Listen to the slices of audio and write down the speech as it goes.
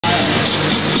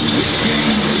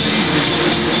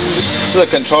This is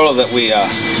a controller that we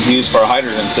use for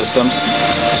hydrogen systems.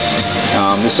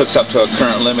 This hooks up to a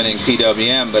current limiting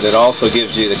PWM, but it also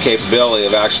gives you the capability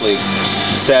of actually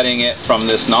setting it from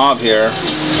this knob here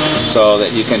so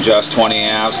that you can adjust 20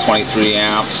 amps, 23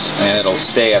 amps, and it'll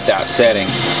stay at that setting.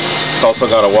 It's also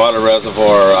got a water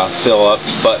reservoir fill up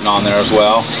button on there as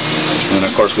well. And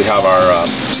of course we have our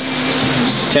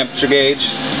temperature gauge.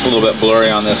 It's a little bit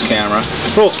blurry on this camera.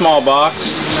 Real small box.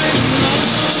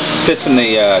 Fits in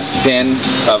the den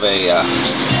of a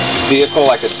vehicle,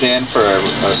 like a den for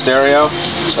a stereo.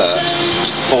 It's a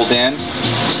full den.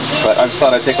 But I just thought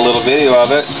I'd take a little video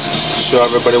of it, show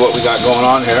everybody what we got going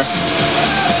on here.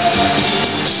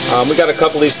 We got a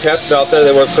couple of these tested out there.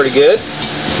 They work pretty good.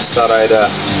 Just thought I'd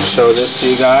show this to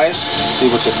you guys,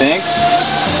 see what you think.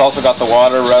 It's also got the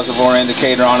water reservoir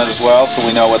indicator on it as well, so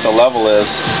we know what the level is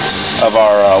of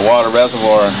our water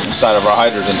reservoir inside of our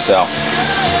hydrogen cell.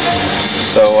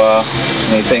 So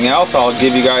anything else, I'll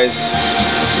give you guys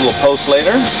a little post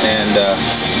later, and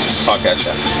talk at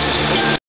you.